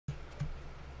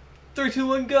3, 2,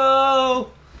 1,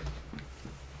 go!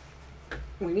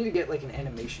 We need to get like an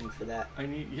animation for that.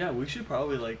 Yeah, we should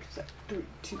probably like 3,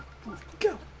 2, 1,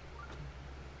 go!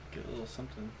 get a little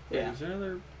something. Yeah. Wait, is there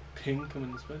another ping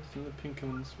coming this way? Is there another ping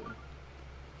coming this way?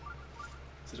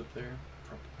 Is it up there?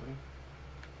 Probably.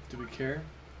 Do we care?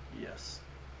 Yes.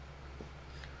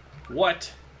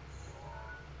 What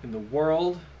in the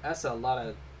world? That's a lot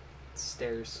of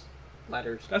stairs.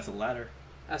 Ladders. That's a ladder.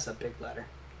 That's a big ladder.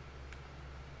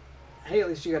 Hey, at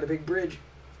least you got a big bridge.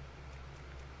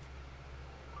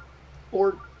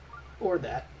 Or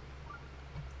that.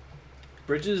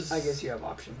 Bridges. I guess you have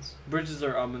options. Bridges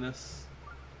are ominous.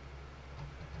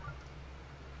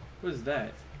 What is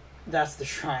that? That's the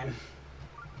shrine.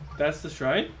 That's the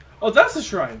shrine? Oh, that's the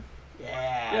shrine!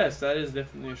 Yeah. Yes, that is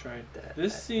definitely a shrine.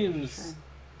 This seems...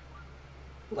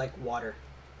 like water.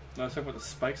 No, I was talking about the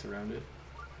spikes around it.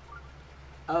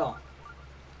 Oh.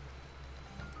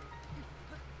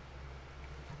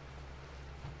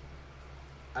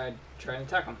 I'd try and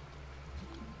attack him.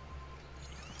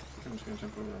 I'm just gonna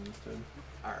jump over them instead.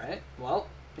 Alright, well,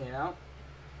 you know,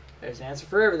 there's an answer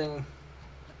for everything.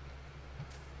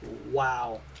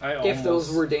 Wow. If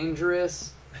those were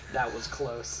dangerous, that was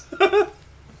close.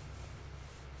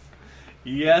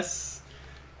 Yes.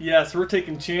 Yes, we're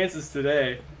taking chances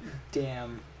today.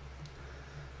 Damn.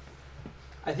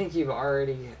 I think you've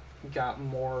already got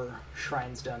more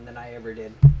shrines done than I ever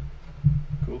did.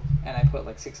 Cool. And I put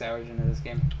like 6 hours into this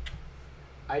game.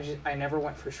 I never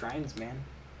went for shrines, man.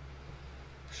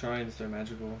 Shrines, they're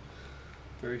magical.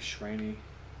 Very shriny.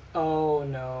 Oh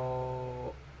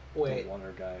no. Wait. The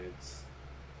Wonder Guides.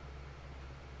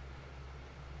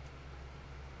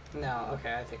 No,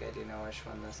 okay, I think I do know which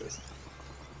one this is.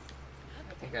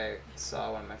 I think I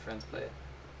saw one of my friends play it.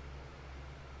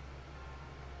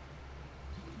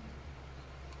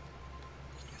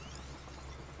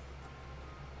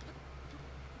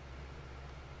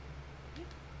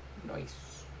 Nice.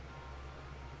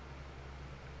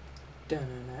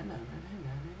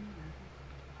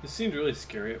 It seemed really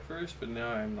scary at first, but now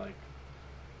I'm like...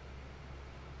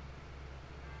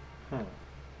 Huh.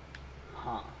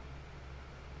 Huh.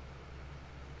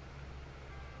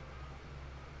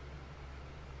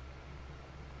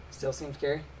 Still seems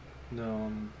scary?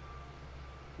 No,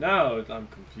 now I'm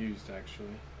confused,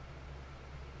 actually.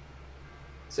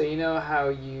 So you know how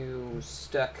you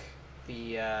stuck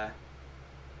the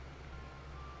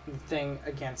thing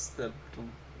against the...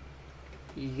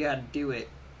 You gotta do it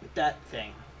with that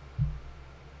thing.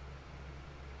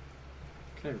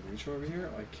 Can I reach over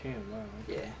here? Oh, I can, wow.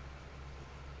 Yeah.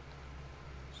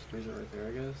 Just raise it right there,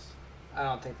 I guess. I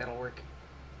don't think that'll work.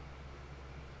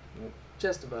 Nope.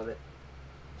 Just above it.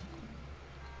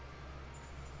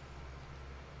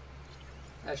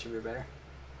 That should be better.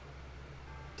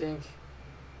 Dink.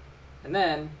 And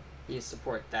then you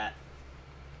support that.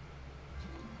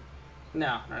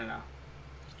 No.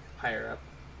 Higher up.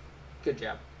 Good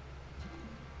job.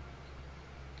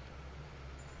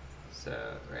 So,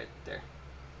 right there.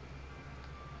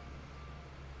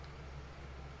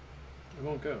 It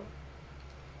won't go.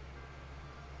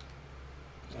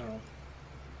 Oh.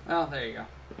 Oh, there you go.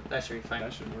 That should be fine.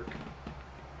 That should work.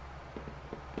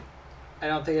 I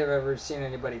don't think I've ever seen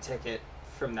anybody take it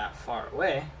from that far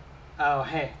away. Oh,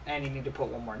 hey, and you need to put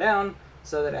one more down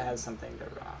so that it has something to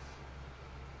run off.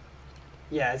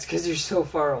 Yeah, it's because you're so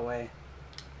far away.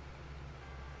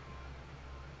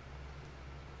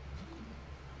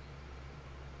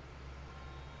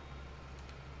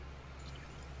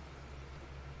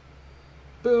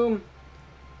 Boom.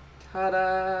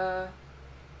 Ta-da.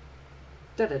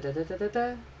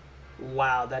 Da-da-da-da-da-da.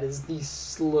 Wow, that is the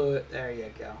slow... There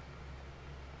you go.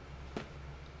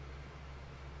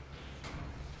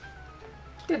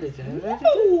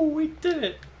 Oh, we did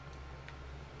it!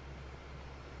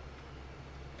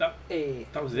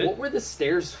 That was it? What were the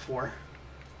stairs for?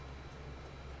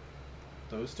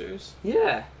 Those stairs?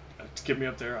 Yeah. To get me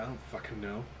up there? I don't fucking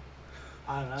know.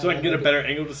 I don't know. So I can get a better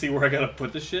angle to see where I gotta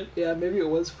put this shit? Yeah, maybe it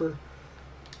was for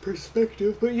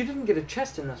perspective. But you didn't get a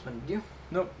chest in this one, did you?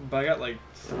 Nope, but I got like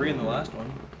 3 in the last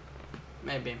one.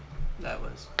 Maybe. That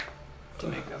was to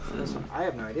make up for this one. I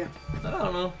have no idea. I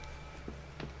don't know.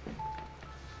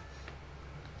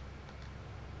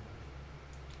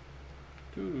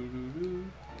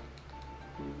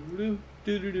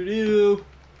 Do-do-do-do.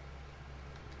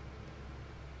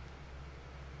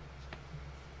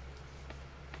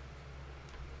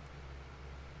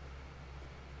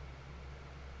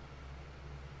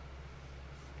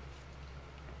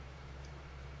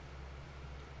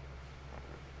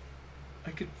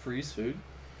 I could freeze food.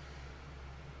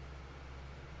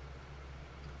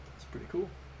 That's pretty cool.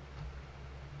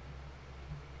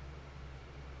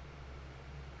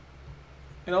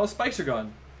 And all the spikes are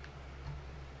gone.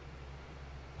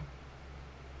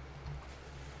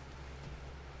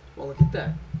 Well, look at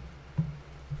that.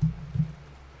 I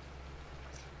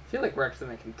feel like we're actually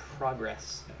making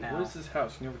progress now. What is this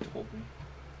house? You never told me.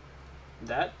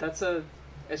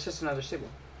 It's just another stable.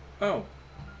 Oh.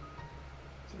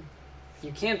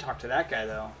 You can talk to that guy,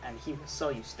 though, and he will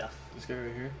sell you stuff. This guy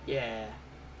right here? Yeah.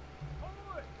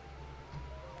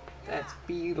 That's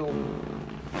Beetle.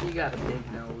 He got a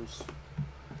big nose.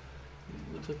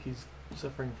 He looks like he's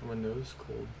suffering from a nose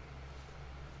cold.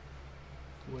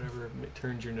 Whatever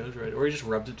turns your nose red. Or he just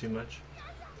rubs it too much.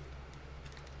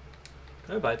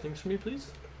 Can I buy things from you,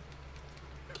 please?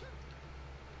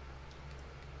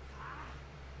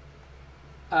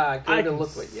 Go to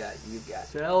look what you got.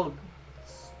 Sell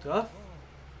stuff?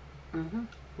 Mm-hmm.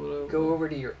 What, Go over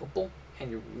to your opal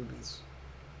and your rubies.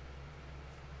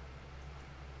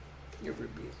 Your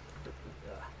rubies.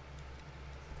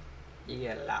 You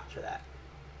get a lot for that.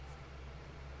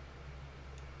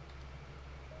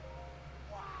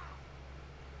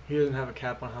 He doesn't have a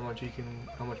cap on how much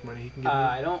money he can give me?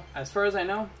 I don't. As far as I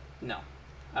know, no.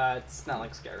 It's not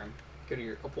like Skyrim. Go to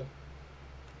your opal.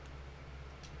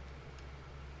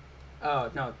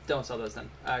 Oh no! Don't sell those then.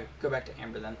 Go back to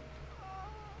Amber then.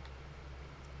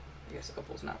 I guess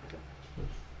opal's not worth it.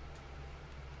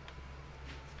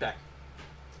 Back.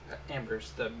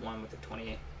 Amber's the one with the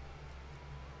 28.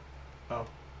 Oh.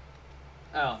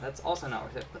 Oh, that's also not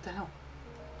worth it. What the hell?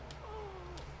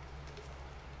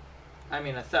 I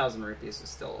mean, 1,000 rupees is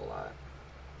still a lot.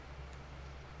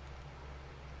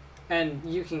 And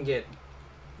you can get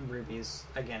rubies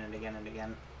again and again and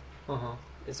again. Uh-huh.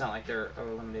 It's not like they're a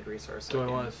limited resource. Do I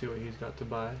want to see what he's got to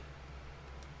buy?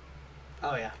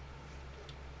 Oh, yeah.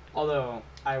 Although,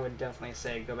 I would definitely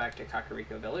say go back to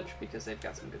Kakariko Village because they've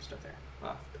got some good stuff there.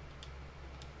 Ah.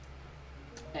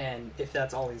 And if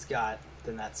that's all he's got,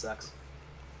 then that sucks.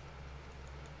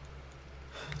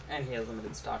 And he has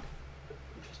limited stock.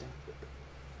 Interesting.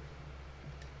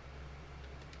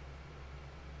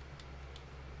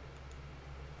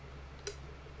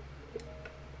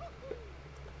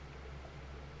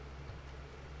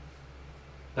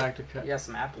 Back to cut. You got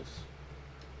some apples.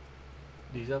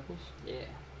 These apples? Yeah.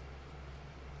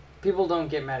 People don't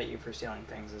get mad at you for stealing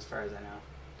things, as far as I know.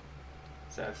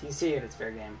 So if you see it, it's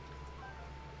fair game.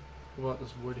 What about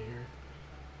this wood here?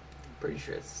 I'm pretty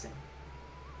sure it's the same.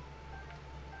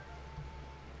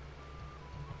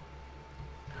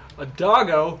 A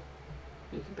doggo?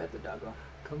 You can pet the doggo.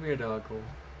 Come here, doggo.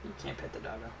 You can't pet the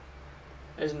doggo.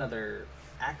 There's another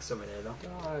axe over there, though.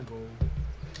 Doggo.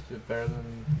 Is it better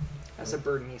than... That's a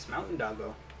Bernese mountain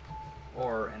doggo.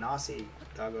 Or an Aussie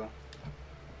doggo.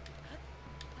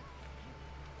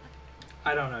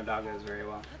 I don't know doggos very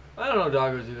well. I don't know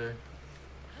doggos either.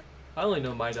 I only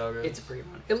know my doggos. It's a pretty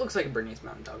one. It looks like a Bernese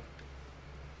mountain dog.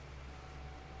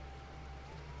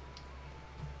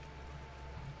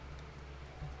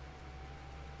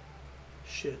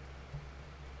 Shit.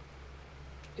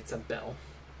 It's a bell.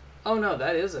 Oh no,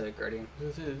 that is a guardian.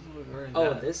 This is a guardian.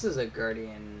 Oh, this is a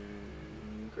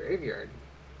guardian graveyard.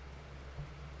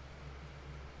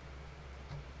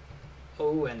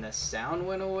 Oh, and the sound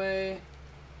went away.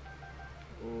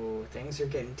 Ooh, things are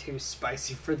getting too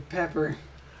spicy for the pepper.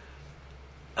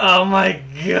 Oh my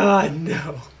god,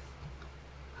 no.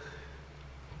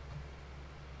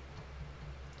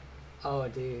 Oh,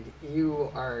 dude,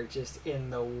 you are just in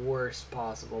the worst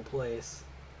possible place.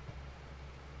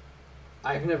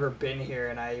 I've never been here,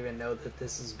 and I even know that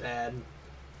this is bad.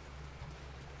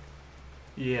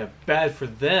 Yeah, bad for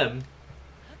them.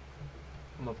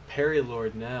 I'm a parry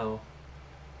lord now.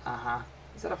 Uh-huh.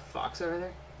 Is that a fox over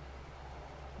there?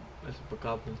 That's a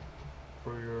goblin.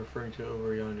 Or you're referring to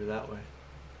over yonder that way.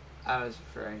 I was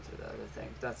referring to the other thing.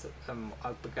 That's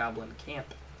a goblin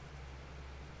camp.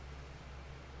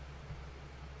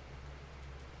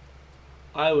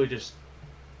 I would just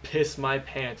piss my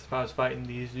pants if I was fighting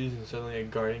these dudes and suddenly a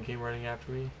guardian came running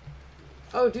after me.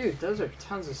 Oh, dude, those are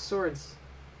tons of swords.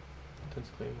 Tons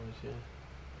of claymores, yeah.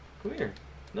 Come here.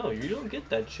 No, you don't get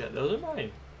that shit. Those are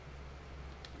mine.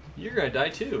 You're gonna die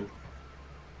too.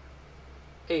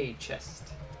 A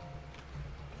chest.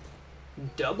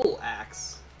 Double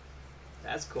axe.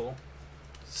 That's cool.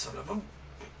 Son of a...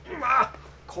 Ah!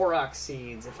 Korok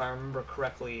seeds, if I remember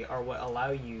correctly, are what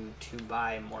allow you to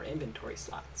buy more inventory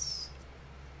slots.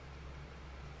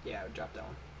 Yeah, I would drop that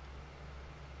one.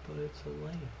 But it's a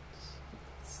lance.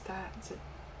 It's that. It's it.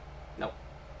 Nope.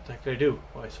 What could I do?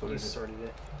 Oh, I sorted You it. sorted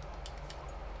it.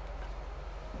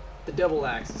 The double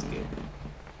axe is good.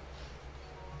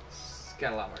 It's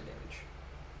got a lot more damage.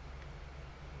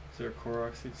 Is there a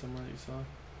Korok seed somewhere that you saw?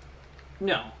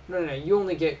 No. You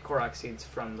only get Korok seeds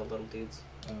from the little dudes.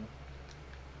 Oh.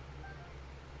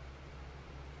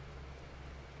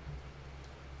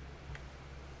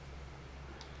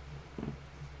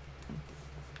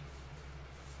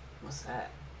 What's that?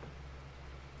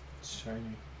 It's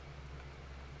shiny.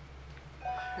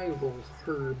 Hyrule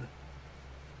herb.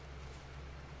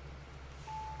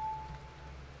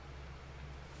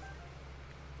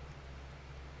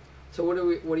 So what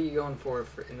are you going for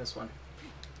in this one?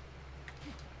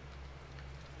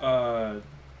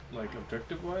 Like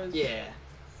objective wise? Yeah.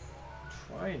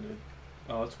 Trying to.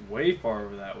 Oh, it's way far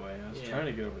over that way. I was Yeah. trying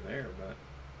to get over there, but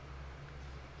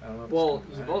I don't know. If Well, it's gonna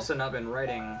you've matter. also not been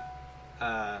writing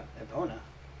Epona.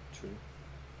 True.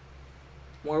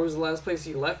 Where was the last place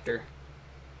you left her?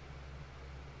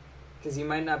 Because you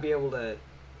might not be able to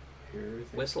Here, I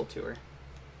think. whistle to her.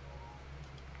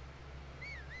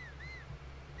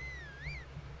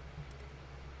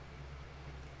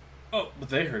 Oh, but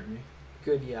they heard me.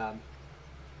 Good job.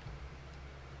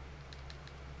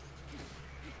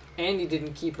 And you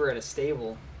didn't keep her at a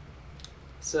stable.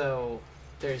 So,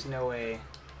 there's no way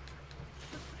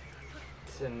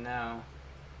to know.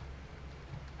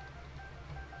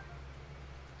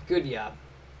 Good job.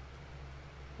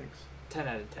 Thanks. 10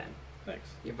 out of 10. Thanks.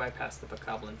 You bypassed the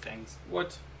bokoblin things.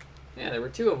 What? Yeah, there were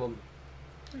 2 of them.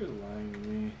 You're lying to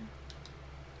me.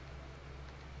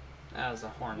 That was a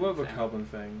horn What thing. bokoblin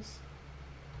fangs?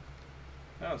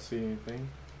 I don't see anything.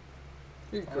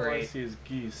 You're All I great see is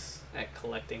geese. at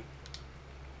collecting.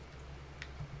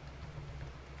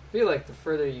 I feel like the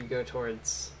further you go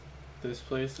towards This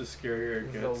place, the scarier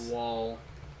it the gets. wall,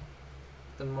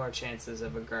 the more chances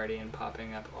of a guardian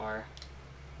popping up are.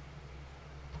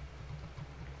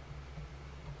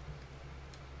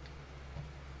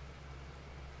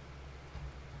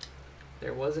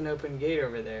 There was an open gate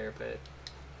over there, but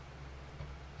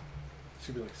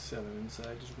Should be like 7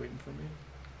 inside, just waiting for me.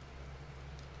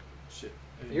 Shit.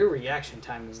 Hey. your reaction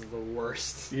time is the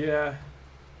worst. Yeah.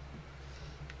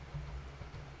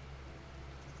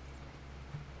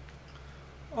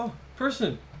 Oh,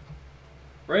 person.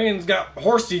 Rain's got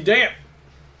horsey damp.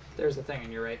 There's the thing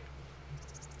on your right.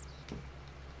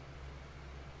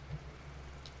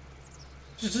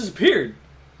 Just disappeared.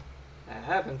 That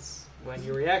happens when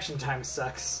your reaction time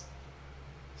sucks.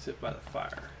 Sit by the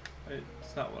fire.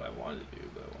 It's not what I wanted to do,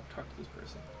 but I want to talk to this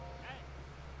person.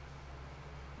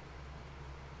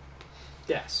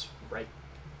 Yes, right.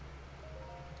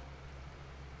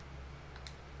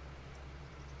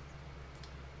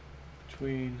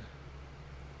 Between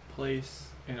place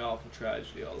and awful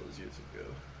tragedy all those years ago.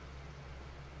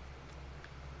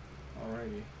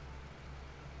 Alrighty.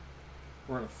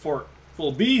 We're in a fort full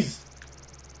of bees.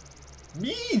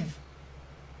 Bees!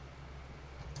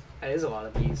 That is a lot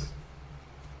of bees.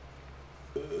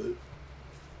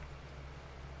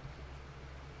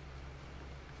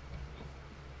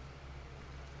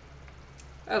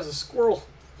 That was a squirrel.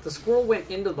 The squirrel went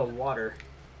into the water.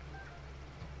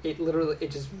 It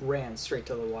just ran straight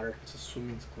to the water. It's a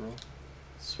swimming squirrel.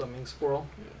 Swimming squirrel.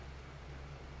 Yeah.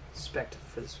 Respect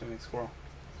for the swimming squirrel.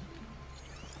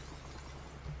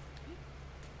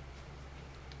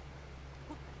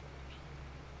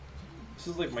 This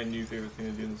is like my new favorite thing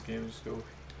to do in this game. Just go,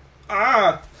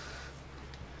 ah!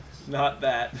 Not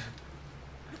that.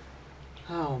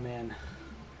 Oh man,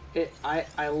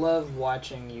 I love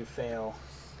watching you fail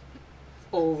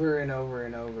over and over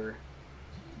and over.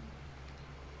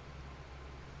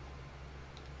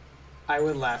 I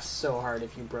would laugh so hard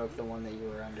if you broke the one that you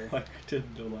were under. Like I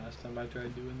did the last time I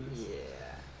tried doing this.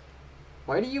 Yeah.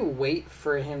 Why do you wait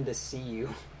for him to see you?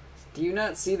 Do you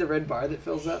not see the red bar that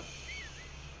fills up?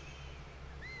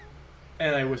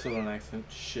 And I whistled on accident.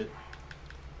 Shit.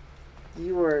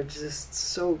 You are just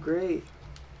so great.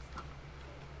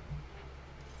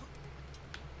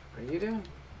 What are you doing?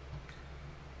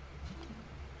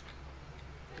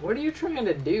 What are you trying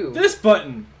to do? This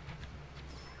button!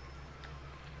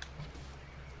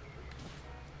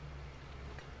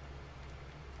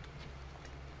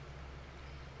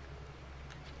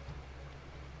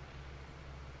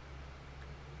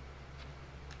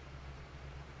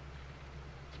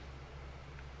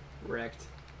 Wrecked.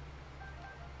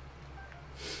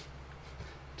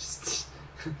 Just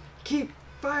keep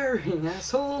firing,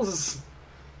 assholes!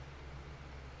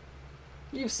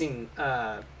 You've seen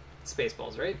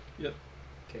Spaceballs, right? Yep.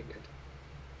 Okay, good.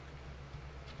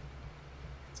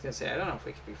 I was gonna say, I don't know if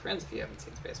we could be friends if you haven't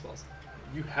seen Spaceballs.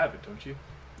 You have it, don't you?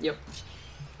 Yep.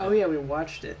 Oh yeah, we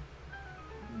watched it.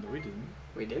 No, we didn't.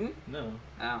 We didn't? No.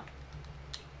 Oh.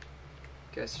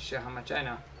 Goes to show how much I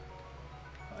know.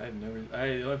 I had never.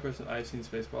 The only person I've seen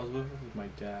Spaceballs with was my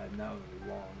dad, and that was a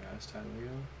long ass time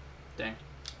ago. Dang.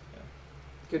 Yeah.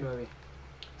 Good movie.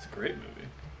 It's a great movie.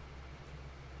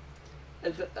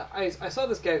 I saw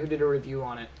this guy who did a review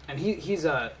on it, and he's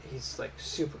like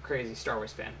super crazy Star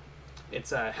Wars fan. It's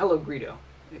Hello Greedo.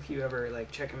 If you ever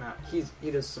like check him out, he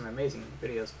does some amazing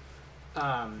videos.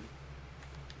 And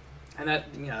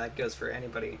that that goes for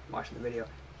anybody watching the video.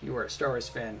 If you are a Star Wars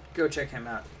fan, go check him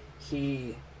out.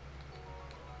 He's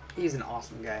an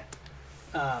awesome guy.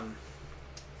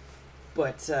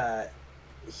 But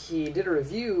he did a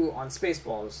review on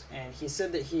Spaceballs, and he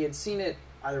said that he had seen it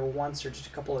either once or just a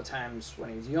couple of times when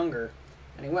he was younger,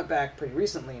 and he went back pretty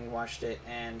recently and he watched it,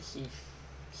 and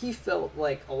he felt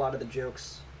like a lot of the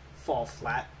jokes fall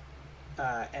flat,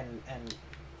 and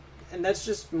that's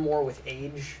just more with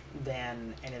age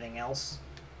than anything else.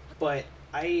 But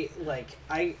I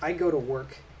go to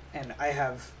work and I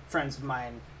have friends of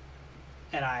mine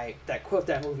and that quote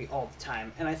that movie all the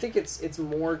time, and I think it's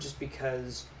more just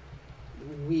because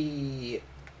we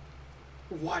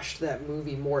watched that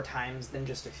movie more times than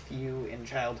just a few in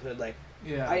childhood. Like,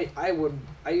 yeah,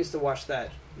 I used to watch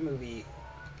that movie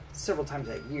several times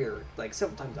a year, like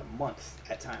several times a month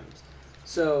at times.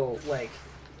 So like,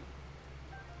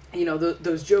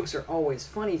 those jokes are always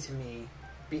funny to me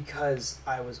because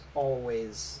I was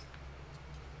always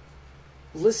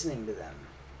listening to them,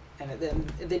 and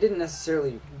they didn't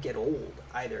necessarily get old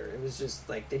either. It was just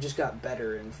like they just got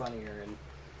better and funnier, and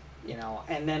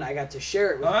and then I got to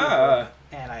share it with people,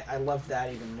 and I loved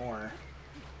that even more.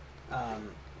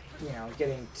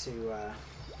 Getting to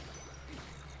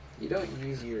you don't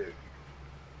use your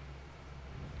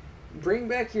bring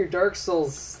back your Dark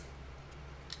Souls.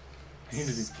 I need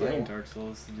to be playing Dark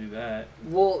Souls to do that.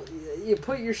 Well, you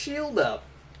put your shield up,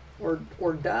 or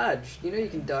dodge. You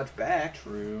can dodge back.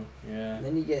 True. Yeah. And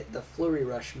then you get the flurry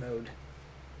rush mode.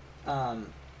 And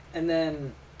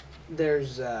then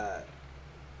there's I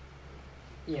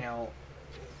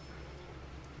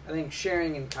think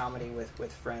sharing in comedy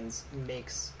with friends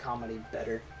makes comedy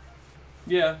better.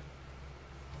 Yeah.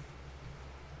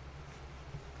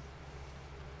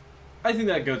 I think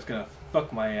that goat's gonna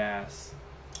fuck my ass.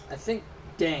 I think,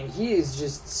 dang, he is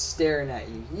just staring at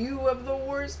you. You have the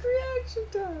worst reaction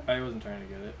time. I wasn't trying to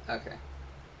get it. Okay.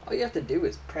 All you have to do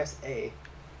is press A.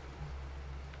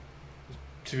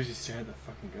 Too busy staring at the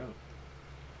fucking goat.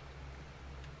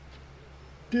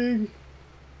 Dang.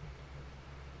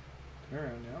 Turn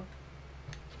around now.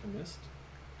 I missed.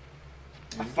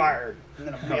 I fired. And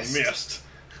then I missed. I missed.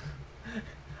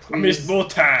 I missed both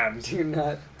times. Do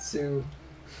not sue.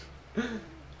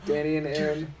 Danny and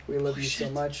Aaron, we love you so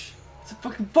much. It's a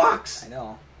fucking fox! I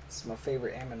know. It's my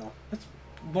favorite aminal. That's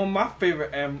one of my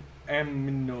favorite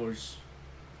aminals.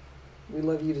 We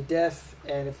love you to death,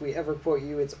 and if we ever quote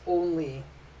you, it's only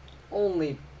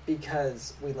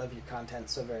because we love your content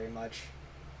so very much.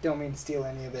 Don't mean to steal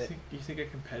any of it. You think I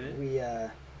can pet it? We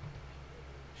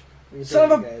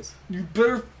son of you guys. You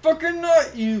better fucking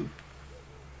not, you!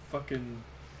 Fucking...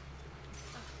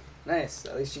 Nice.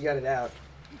 At least you got it out.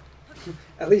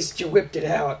 At least you whipped it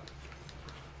out.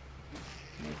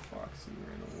 My Foxy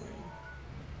ran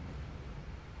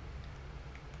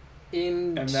away.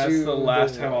 And that's the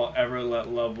last time I'll ever let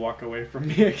love walk away from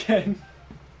me again.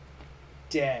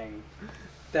 Dang.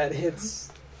 That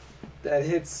hits... That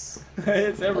hits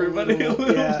everybody a little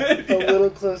bit. Yeah, a little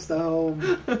close to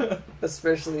home.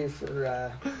 Especially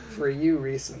for you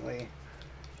recently.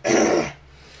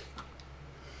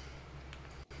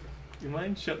 You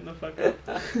mind shutting the fuck up?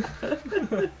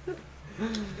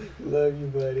 Love you,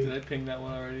 buddy. Did I ping that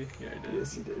one already? Yeah, I did.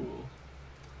 Yes, you did.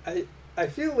 Cool. I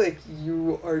feel like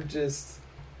you are just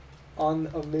on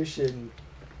a mission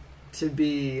to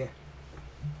be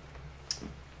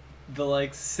the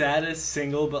like saddest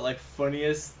single but like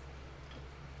funniest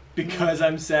because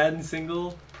I'm sad and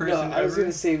single person. No, I was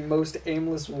gonna say most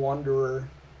aimless wanderer.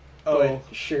 Oh,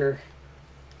 but sure,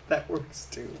 that works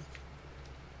too.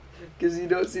 Because you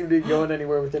don't seem to be going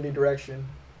anywhere with any direction.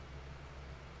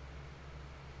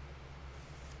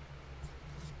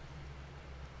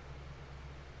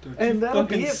 And that'll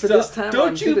be it for this time.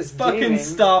 Don't you Gibbous fucking Gaming.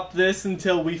 stop this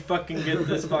until we fucking get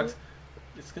this box.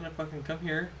 It's gonna fucking come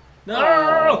here. No!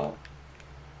 Oh.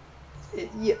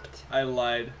 It yipped. I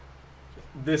lied.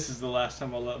 This is the last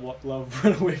time I'll let love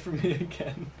run away from me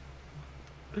again.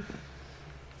 Thank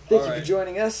you for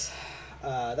joining us.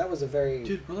 That was a very...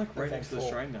 Dude, we're like right next to the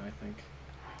shrine now, I think.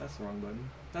 That's the wrong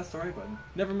button. That's the right button.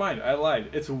 Never mind, I lied.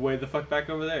 It's way the fuck back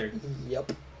over there.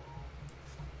 Yep.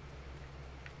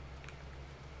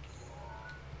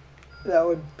 That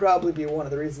would probably be one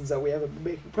of the reasons that we haven't been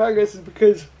making progress is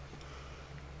because...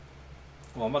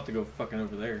 Well, I'm about to go fucking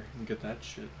over there and get that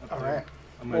shit up there. Alright.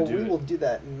 I'm gonna do we it. will do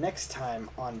that next time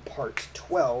on part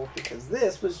 12, because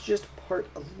this was just part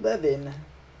 11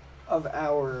 of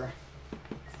our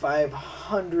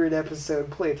 500 episode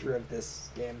playthrough of this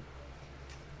game.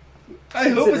 I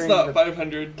hope it's not the-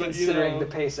 500, but Considering the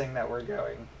pacing that we're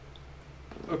going.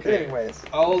 Okay. Anyways,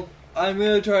 I'm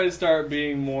gonna try to start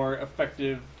being more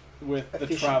effective with the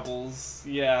Efficient. travels.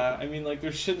 Yeah, I mean, like,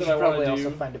 there's shit you that I should want probably to do.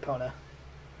 also find Epona.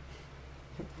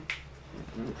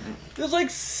 There's like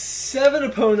 7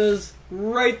 Eponas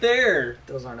right there.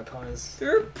 Those aren't Eponas.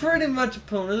 They're pretty much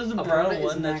Eponas. There's a brown Epona is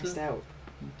one. maxed out.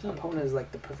 Epona is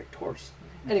like the perfect horse.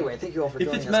 Anyway, thank you all for If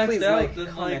joining it's us. maxed Please out, like, then,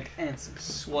 comment, like, and Why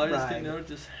subscribe. does he know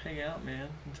just hang out, man,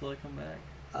 until I come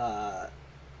back?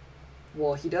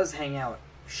 Well, he does hang out.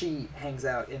 She hangs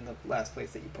out in the last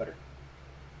place that you put her.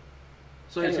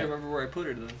 So I just Anyway. gotta remember where I put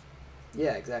her then.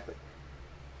 Yeah, exactly.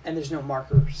 And there's no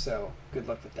marker, so good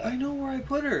luck with that. I know where I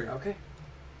put her. Okay.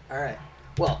 Alright.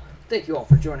 Well, thank you all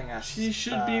for joining us. She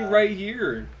should be right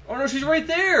here. Oh no, she's right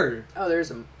there. Oh, there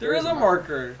is a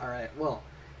marker. Alright, well,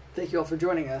 thank you all for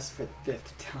joining us for the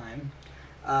 5th time.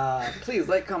 Please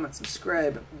like, comment,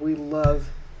 subscribe. We love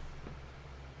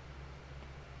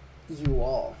you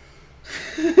all.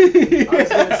 I was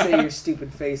going to say your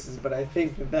stupid faces, but I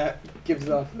think that gives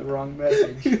off the wrong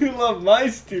message. You love my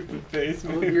stupid face, I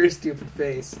man. love your stupid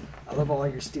face. I love all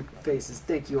your stupid faces.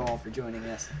 Thank you all for joining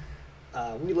us.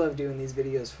 We love doing these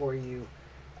videos for you.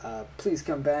 Please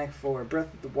come back for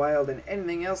Breath of the Wild and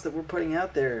anything else that we're putting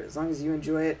out there. As long as you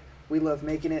enjoy it, we love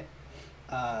making it.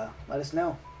 Let us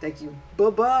know. Thank you.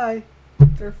 Bye-bye.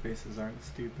 Their faces aren't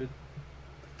stupid.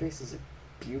 The faces are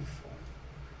beautiful.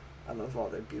 I love all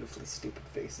their beautifully stupid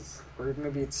faces. Or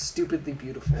maybe it's stupidly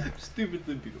beautiful.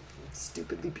 Stupidly beautiful.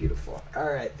 Stupidly beautiful.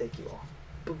 Alright, thank you all.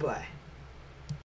 Bye-bye.